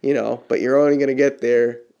 you know, but you're only going to get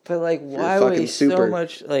there. But, like, why fucking waste super. so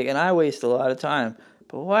much, like, and I waste a lot of time,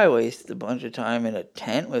 but why waste a bunch of time in a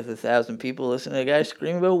tent with 1,000 people listening to a guy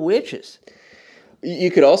scream about witches? You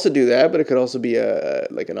could also do that, but it could also be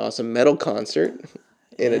an awesome metal concert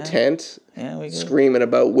in a tent, Yeah, we could. screaming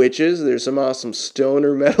about witches. There's some awesome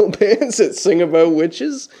stoner metal bands that sing about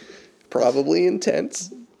witches, probably in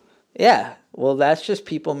tents. Yeah, well, that's just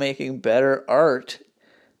people making better art.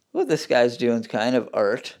 What this guy's doing is kind of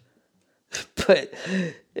art, but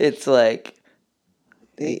it's like,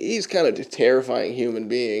 He's kind of a terrifying human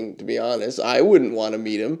being, to be honest. I wouldn't want to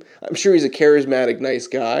meet him. I'm sure he's a charismatic, nice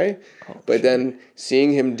guy, but then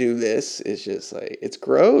seeing him do this is just like, it's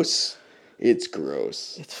gross. It's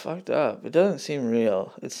gross. it's fucked up. It doesn't seem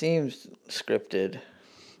real. It seems scripted.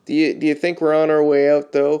 Do you think we're on our way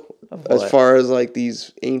out though, as what? far as like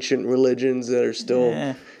these ancient religions that are still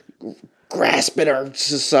Eh. grasping our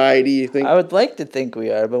society? You think? I would like to think we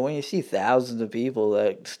are, but when you see thousands of people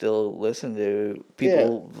that still listen to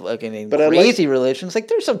people fucking in But I'd crazy religions, like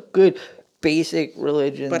there's some good basic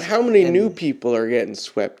religions. But how many and- new people are getting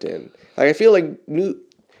swept in? Like I feel like new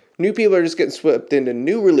people are just getting swept into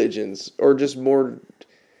new religions or just more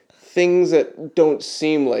things that don't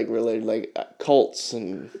seem like religion, like cults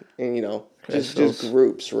and you know just Crystals.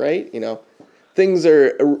 groups, right? You know, things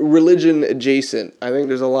are religion adjacent. I think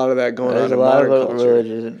there's a lot of that going There's on a in lot modern of culture.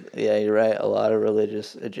 religious. Yeah, you're right. A lot of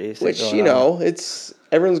religious adjacent. Which going you on. know, it's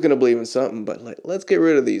everyone's gonna believe in something, but like, let's get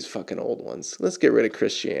rid of these fucking old ones. Let's get rid of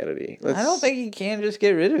Christianity. I don't think you can just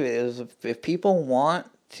get rid of it. If people want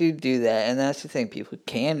to do that, and that's the thing, people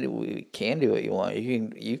can do what you want.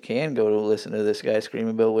 You can go to listen to this guy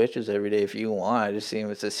screaming about witches every day if you want. I just seem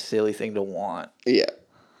it's a silly thing to want. Yeah.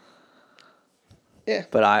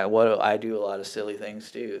 But I do a lot of silly things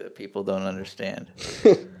too that people don't understand.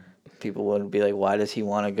 People wouldn't be like, why does he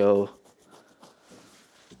want to go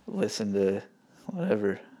listen to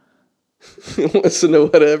whatever? Listen to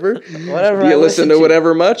whatever. Whatever. Do you I listen to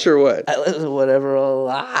whatever much or what? I listen to whatever a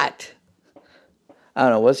lot. I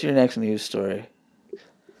don't know. What's your next news story?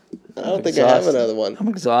 I don't think I have Exhausted. another one. I'm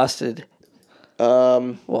exhausted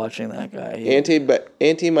watching that guy.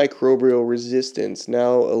 Antimicrobial resistance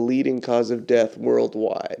now a leading cause of death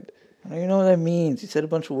worldwide. I don't even know what that means. He said a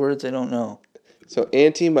bunch of words I don't know. So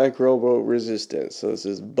antimicrobial resistance. So this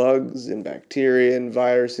is bugs and bacteria and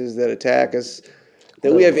viruses that attack us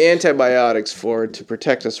that we have antibiotics for to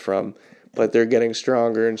protect us from, but they're getting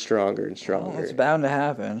stronger and stronger and Well, stronger. it's bound to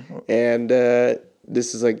happen. And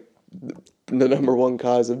this is like the number one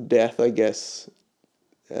cause of death, I guess,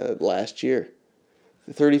 last year.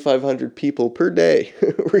 3,500 people per day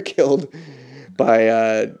were killed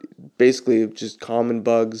by basically just common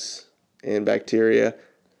bugs and bacteria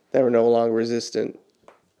that were no longer resistant.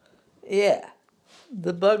 Yeah.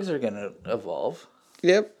 The bugs are going to evolve.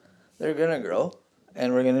 Yep. They're going to grow.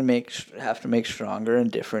 And we're going to have to make stronger and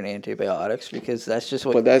different antibiotics because that's just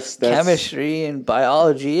what But that's chemistry and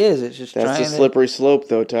biology is. It's just That's trying the slippery slope,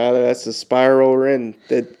 though, Tyler. That's the spiral we're in.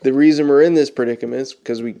 The reason we're in this predicament is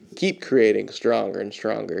because we keep creating stronger and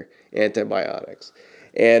stronger antibiotics.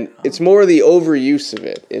 And it's more the overuse of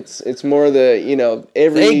it. It's more the, you know,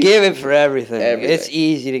 They give it for everything. Everything. It's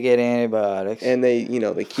easy to get antibiotics. And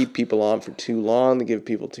they keep people on for too long. They give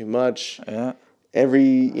people too much. Yeah.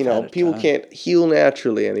 People can't heal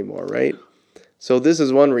naturally anymore, right? So this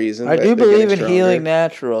is one reason. I that do they're believe getting in stronger. healing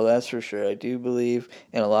natural, that's for sure. I do believe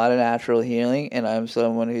in a lot of natural healing, and I'm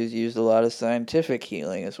someone who's used a lot of scientific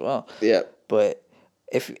healing as well. Yeah. But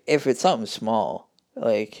if it's something small,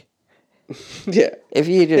 like Yeah. if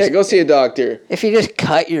you just Go see a doctor. if you just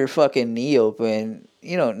cut your fucking knee open,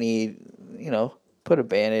 you don't need, put Put a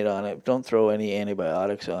Band-Aid on it. Don't throw any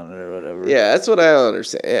antibiotics on it or whatever. Yeah, that's what I don't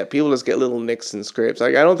understand. Yeah, people just get little nicks and scrapes.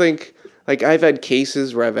 Like, I don't think, like, I've had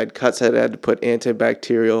cases where I've had cuts that I had to put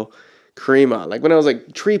antibacterial cream on. Like, when I was,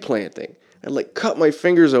 like, tree planting, I'd, like, cut my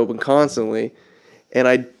fingers open constantly. And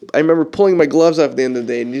I remember pulling my gloves off at the end of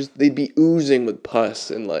the day, and they'd be oozing with pus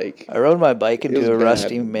and, like... I rode my bike into a bad.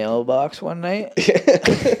 rusty mailbox one night.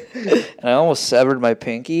 And I almost severed my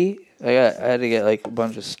pinky. I had to get, like, a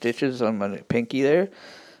bunch of stitches on my pinky there.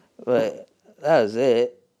 But that was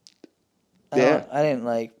it. I didn't,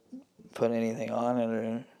 like, put anything on it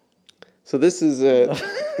or... So this is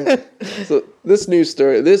so this news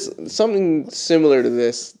story. Something similar to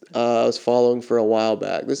this. I was following for a while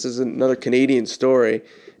back. This is another Canadian story.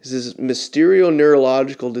 This is mysterious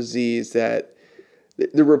neurological disease that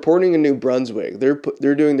they're reporting in New Brunswick.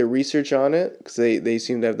 They're doing the research on it because they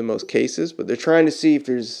seem to have the most cases, but they're trying to see if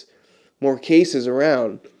there's more cases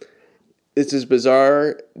around. It's this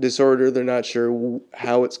bizarre disorder. They're not sure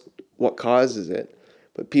what causes it.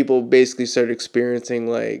 But people basically started experiencing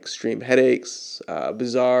like extreme headaches,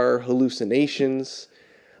 bizarre hallucinations,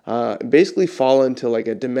 basically fall into like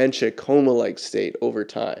a dementia coma-like state over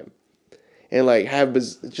time, and like have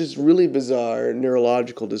just really bizarre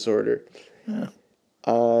neurological disorder. Yeah.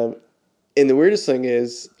 And the weirdest thing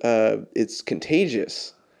is, it's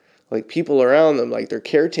contagious. Like people around them, like their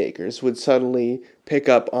caretakers, would suddenly pick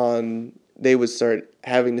up on. They would start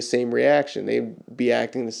having the same reaction. They'd be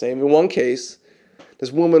acting the same. In one case,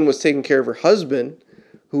 this woman was taking care of her husband,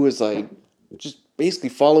 who was like just basically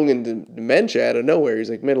falling into dementia out of nowhere. He's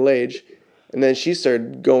like middle-aged. And then she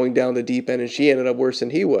started going down the deep end, and she ended up worse than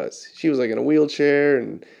he was. She was like in a wheelchair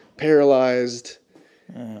and paralyzed.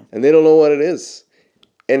 And they don't know what it is.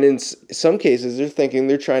 And in some cases, they're thinking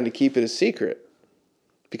they're trying to keep it a secret.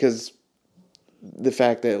 Because the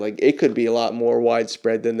fact that like it could be a lot more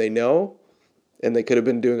widespread than they know. And they could have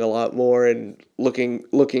been doing a lot more and looking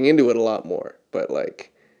into it a lot more. But,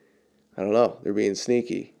 like, I don't know. They're being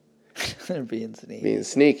sneaky. They're being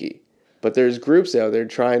sneaky. But there's groups out there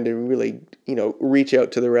trying to really, reach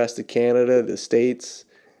out to the rest of Canada, the States,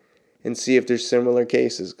 and see if there's similar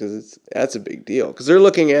cases. Because that's a big deal. Because they're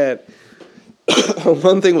looking at,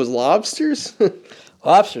 one thing was lobsters.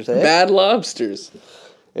 Lobsters, eh? Bad lobsters.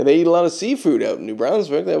 And they eat a lot of seafood out in New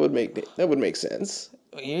Brunswick. That would make sense.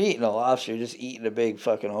 You're eating a lobster, you're just eating a big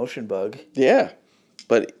fucking ocean bug. Yeah.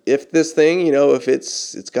 But if this thing, if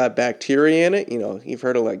it's got bacteria in it, you've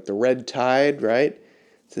heard of like the red tide, right?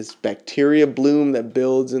 It's this bacteria bloom that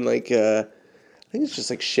builds in like, I think it's just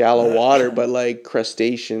like shallow water, but like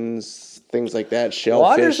crustaceans, things like that, shellfish.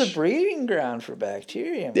 Water's a breeding ground for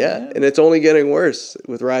bacteria, man. Yeah, and it's only getting worse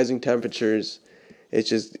with rising temperatures.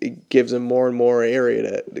 It gives them more and more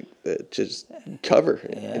area to just cover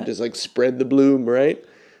and just like spread the bloom, right?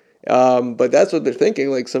 But that's what they're thinking,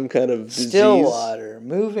 like some kind of disease. Still water,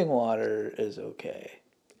 moving water is okay.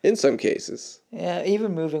 In some cases. Yeah,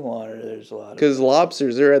 even moving water, there's a lot of... Because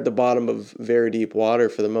lobsters, they're at the bottom of very deep water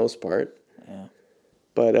for the most part. Yeah.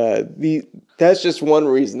 But that's just one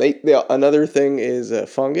reason. Another thing is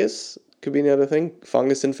fungus. Could be another thing.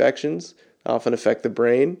 Fungus infections often affect the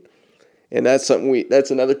brain. And that's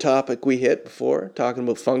another topic we hit before, talking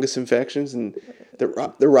about fungus infections and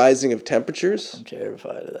the rising of temperatures. I'm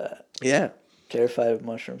terrified of that. Yeah. Terrified of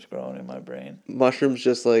mushrooms growing in my brain. Mushrooms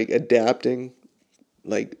just like adapting,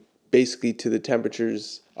 like basically to the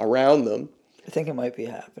temperatures around them. I think it might be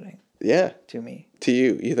happening. Yeah. To me. To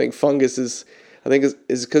you. You think fungus is... I think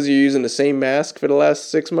is because you're using the same mask for the last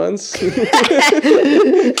 6 months?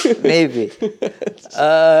 Maybe.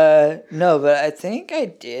 No, but I think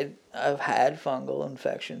I've had fungal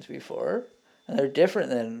infections before, and they're different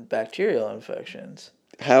than bacterial infections.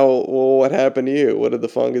 What happened to you? What did the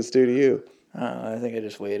fungus do to you? I don't know. I think I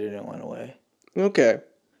just waited and it went away. Okay.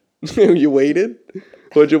 You waited?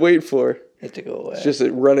 What'd you wait for? It to go away. It's just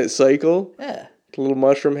run its cycle? Yeah. The little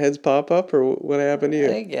mushroom heads pop up, or what happened to you?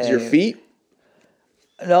 Is your feet?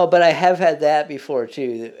 No, but I have had that before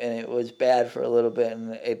too, and it was bad for a little bit,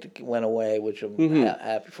 and it went away, which I'm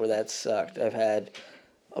happy for. That sucked. I've had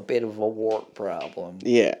a bit of a wart problem.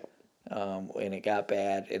 Yeah. And it got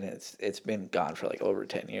bad, and it's been gone for like over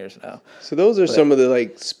 10 years now. So those are some of the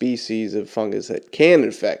like species of fungus that can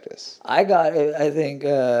infect us.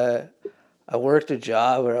 I worked a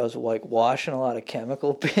job where I was like washing a lot of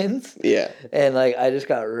chemical bins. Yeah. And like I just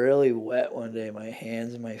got really wet one day. My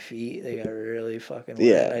hands and my feet, they got really fucking wet.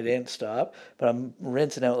 Yeah. I didn't stop, but I'm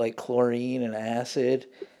rinsing out like chlorine and acid.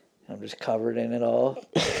 I'm just covered in it all.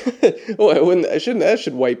 Well, that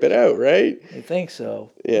should wipe it out, right? I think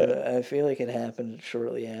so. Yeah. But I feel like it happened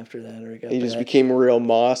shortly after that, or it got You just became real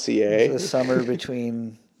mossy, eh? The summer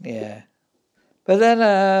between, yeah. But then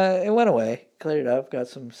it went away, cleared up, got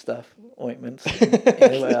some stuff, ointments, and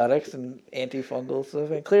antibiotics, and antifungal stuff,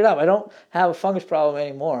 and cleared up. I don't have a fungus problem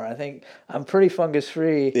anymore. I think I'm pretty fungus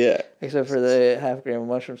free. Yeah. Except for the half gram of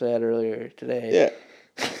mushrooms I had earlier today.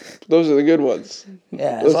 Yeah. Those are the good ones.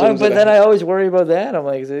 Yeah. Those ones But that then I always worry about that. I'm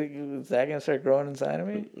like, is that gonna start growing inside of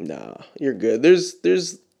me? Nah, you're good. There's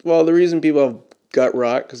the reason people have gut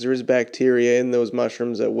rot because there is bacteria in those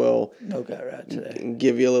mushrooms that will No gut rot today.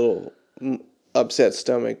 give you a little upset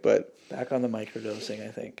stomach, but Back on the microdosing,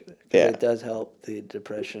 I think. 'Cause Yeah. It does help the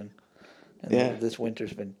depression. And Yeah. this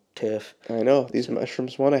winter's been tough. I know these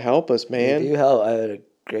mushrooms want to help us, They man. do help. I had a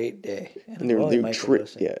great day. And They're, I'm only they're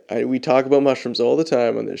microdosing. we talk about mushrooms all the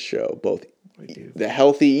time on this show, both We do. the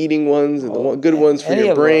healthy eating ones and the good ones for Any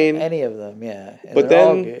your of them- brain. any of them, yeah. And But they're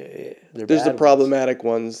all then good. They're There's the bad ones. problematic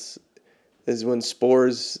ones, is when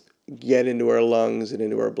spores get into our lungs and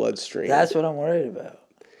into our bloodstream. That's what I'm worried about.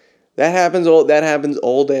 That happens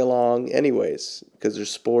all day long, anyways, because there's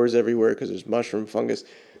spores everywhere, because there's mushroom fungus.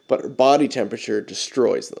 But our body temperature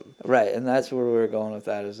destroys them. Right, and that's where we're going with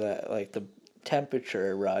that. Is that like the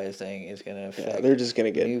temperature rising is going to affect Yeah, they're just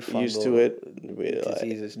gonna get new used to fungal it.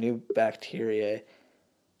 diseases, new bacteria,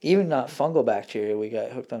 even not fungal bacteria. We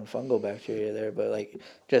got hooked on fungal bacteria there, but like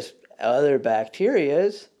just other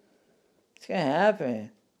bacterias. It's gonna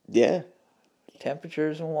happen. Yeah,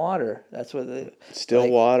 Temperatures and water. That's what the still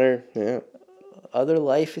like, water. Yeah, other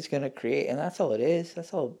life is gonna create, and that's all it is.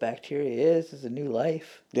 That's all bacteria is a new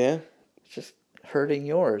life. yeah. It's just hurting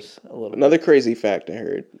yours a little. Another crazy fact I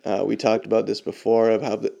heard. We talked about this before of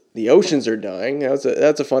how the oceans are dying. That's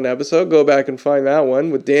a fun episode. Go back and find that one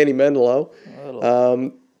with Danny Mendelow. Bit. A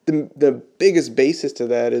little. The biggest basis to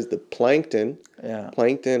that is the plankton. Yeah.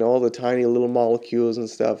 Plankton, all the tiny little molecules and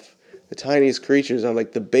stuff. The tiniest creatures are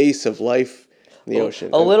like the base of life in the ocean.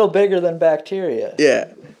 A little bigger than bacteria.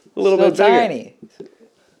 Yeah, a little Still bit bigger. tiny.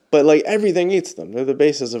 But like everything eats them. They're the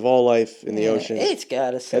basis of all life in the ocean. It's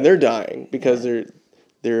gotta say. And they're dying because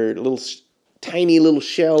their little tiny little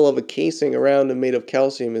shell of a casing around them made of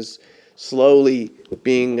calcium is slowly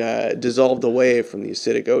being dissolved away from the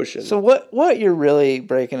acidic ocean. So what you're really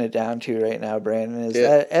breaking it down to right now, Brandon, is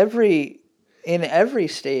that in every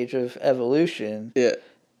stage of evolution, yeah,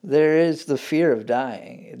 there is the fear of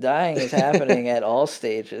dying. Dying is happening at all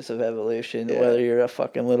stages of evolution, whether you're a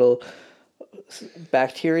fucking little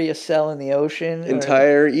bacteria cell in the ocean,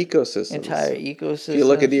 entire ecosystems. entire ecosystem. If you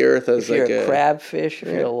look at the Earth as if you're like a crabfish, if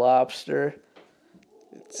you're a lobster,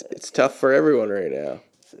 it's tough for everyone right now.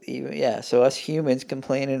 even so us humans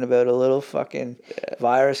complaining about a little fucking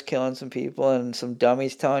virus killing some people and some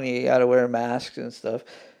dummies telling you gotta wear masks and stuff.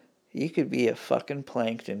 You could be a fucking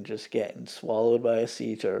plankton just getting swallowed by a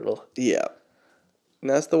sea turtle. Yeah. And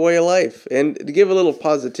that's the way of life. And to give a little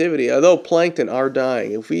positivity, although plankton are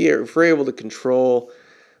dying, if we're able to control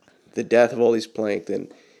the death of all these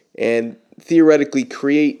plankton and theoretically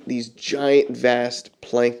create these giant, vast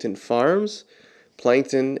plankton farms,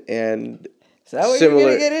 plankton and Is that what similar, you're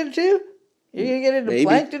gonna get into? You're gonna get into maybe.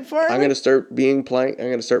 plankton farming? I'm gonna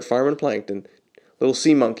start farming plankton, little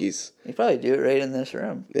sea monkeys. You probably do it right in this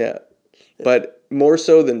room. Yeah, but more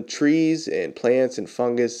so than trees and plants and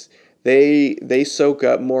fungus, they soak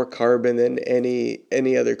up more carbon than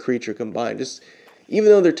any other creature combined. Just even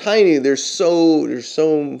though they're tiny, there's so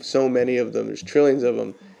many of them. There's trillions of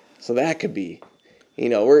them. So that could be,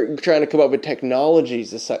 we're trying to come up with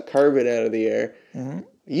technologies to suck carbon out of the air. Mm-hmm.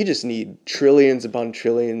 You just need trillions upon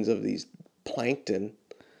trillions of these plankton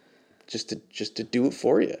just to do it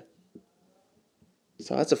for you.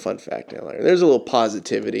 So that's a fun fact I learned. There's a little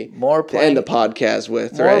positivity to end the podcast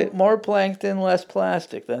with, right? More plankton, less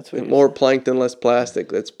plastic. That's what. More plankton, less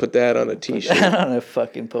plastic. Let's put that on a T-shirt. Put that on a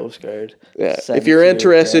fucking postcard. Yeah. Send If it you're to your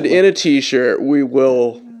interested grandma. in a T-shirt, we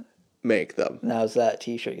will make them. Now, is that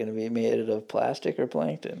T-shirt going to be made out of plastic or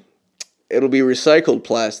plankton? It'll be recycled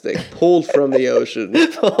plastic pulled from the ocean.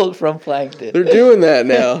 Pulled from plankton. They're doing that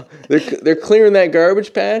now. They're clearing that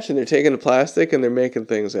garbage patch and they're taking the plastic and they're making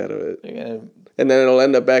things out of it. They're gonna. And then it'll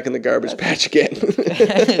end up back in the garbage patch again.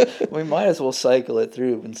 We might as well cycle it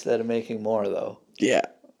through instead of making more, though. Yeah.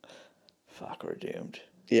 Fuck, we're doomed.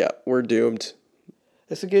 Yeah, we're doomed.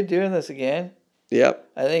 It's a good doing this again. Yep.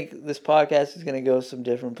 I think this podcast is going to go some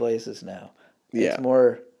different places now. Yeah. It's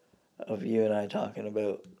more of you and I talking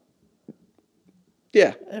about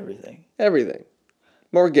Yeah. everything. Everything.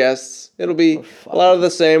 More guests. It'll be a lot of the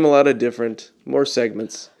same, a lot of different. More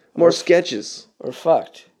segments. More sketches. We're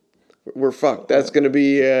fucked. We're fucked. That's going to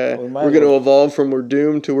be, we're might going to well- evolve from we're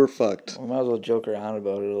doomed to we're fucked. We might as well joke around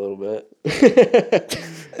about it a little bit.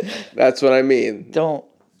 That's what I mean. Don't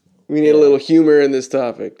We need a little humor in this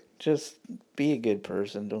topic. just be a good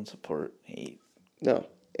person. Don't support hate. No.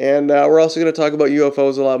 And we're also going to talk about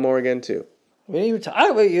UFOs a lot more again, too. We didn't even talk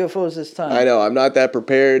about UFOs this time. I know, I'm not that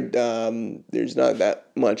prepared. There's not that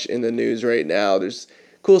much in the news right now. There's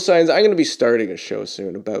cool signs. I'm going to be starting a show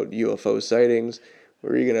soon about UFO sightings,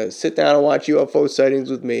 where you're going to sit down and watch UFO sightings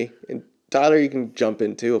with me. And Tyler, you can jump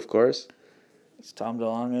in too, of course. Is Tom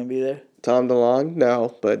DeLonge going to be there? Tom DeLonge?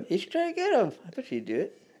 No, but You should try to get him. I bet you'd do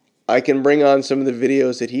it. I can bring on some of the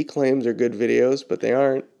videos that he claims are good videos, but they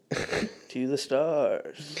aren't. To the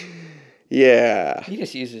stars. Yeah. He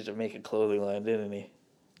just used it to make a clothing line, didn't he?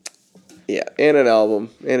 Yeah, and an album,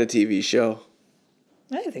 and a TV show.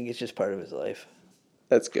 I think it's just part of his life.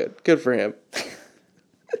 That's good. Good for him.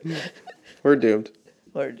 We're doomed.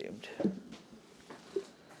 We're doomed.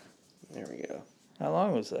 There we go. How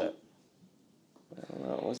long was that? I don't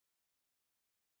know.